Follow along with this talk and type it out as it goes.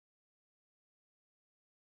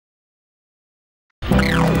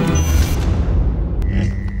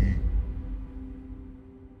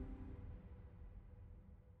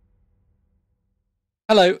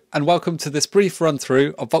Hello and welcome to this brief run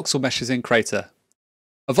through of voxel meshes in Crayta.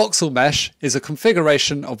 A voxel mesh is a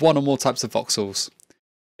configuration of one or more types of voxels.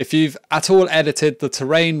 If you've at all edited the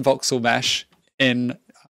terrain voxel mesh in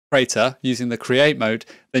Crayta using the create mode,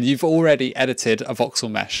 then you've already edited a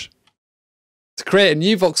voxel mesh. To create a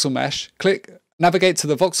new voxel mesh, navigate to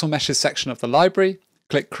the voxel meshes section of the library,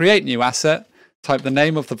 click create new asset, type the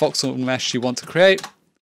name of the voxel mesh you want to create,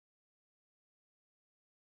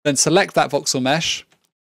 then select that voxel mesh,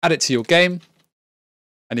 add it to your game,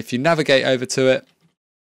 and if you navigate over to it,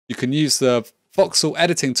 you can use the voxel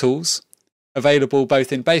editing tools available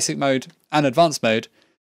both in basic mode and advanced mode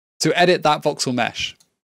to edit that voxel mesh.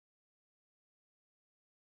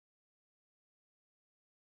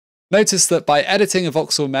 Notice that by editing a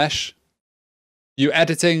voxel mesh, you're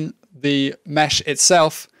editing the mesh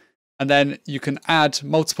itself, and then you can add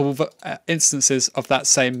multiple instances of that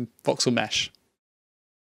same voxel mesh.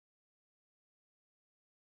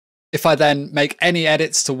 If I then make any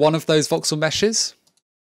edits to one of those voxel meshes,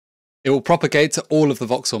 it will propagate to all of the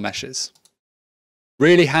voxel meshes.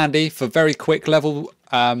 Really handy for very quick level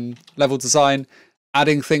design,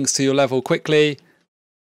 adding things to your level quickly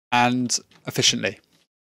and efficiently.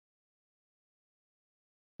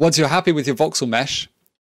 Once you're happy with your voxel mesh,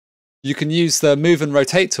 you can use the move and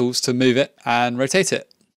rotate tools to move it and rotate it.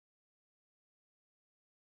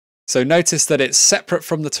 So notice that it's separate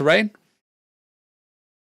from the terrain,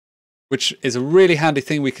 which is a really handy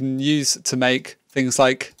thing we can use to make things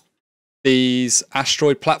like these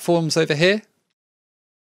asteroid platforms over here,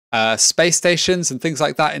 space stations and things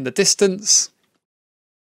like that in the distance.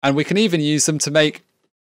 And we can even use them to make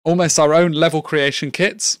almost our own level creation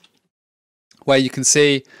kits, where you can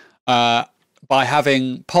see by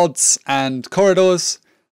having pods and corridors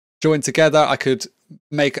joined together, I could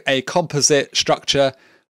make a composite structure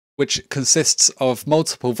which consists of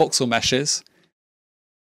multiple voxel meshes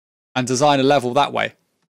and design a level that way.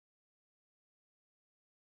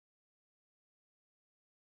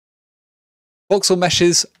 Voxel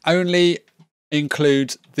meshes only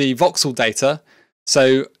include the voxel data,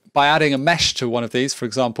 so by adding a mesh to one of these, for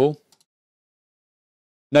example,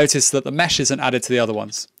 notice that the mesh isn't added to the other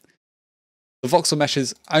ones. The voxel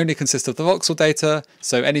meshes only consist of the voxel data,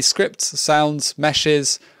 so any scripts, sounds,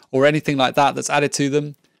 meshes, or anything like that that's added to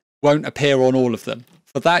them won't appear on all of them.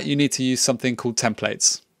 For that, you need to use something called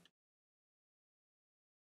templates.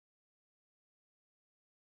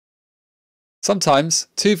 Sometimes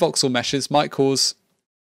two voxel meshes might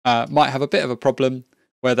have a bit of a problem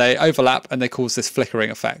where they overlap and they cause this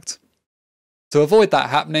flickering effect. To avoid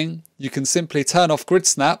that happening, you can simply turn off grid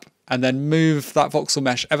snap and then move that voxel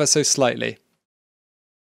mesh ever so slightly.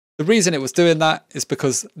 The reason it was doing that is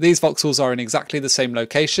because these voxels are in exactly the same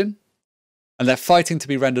location and they're fighting to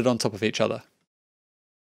be rendered on top of each other.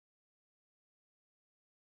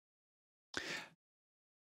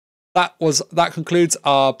 That concludes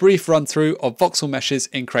our brief run through of voxel meshes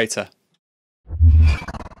in Crayta.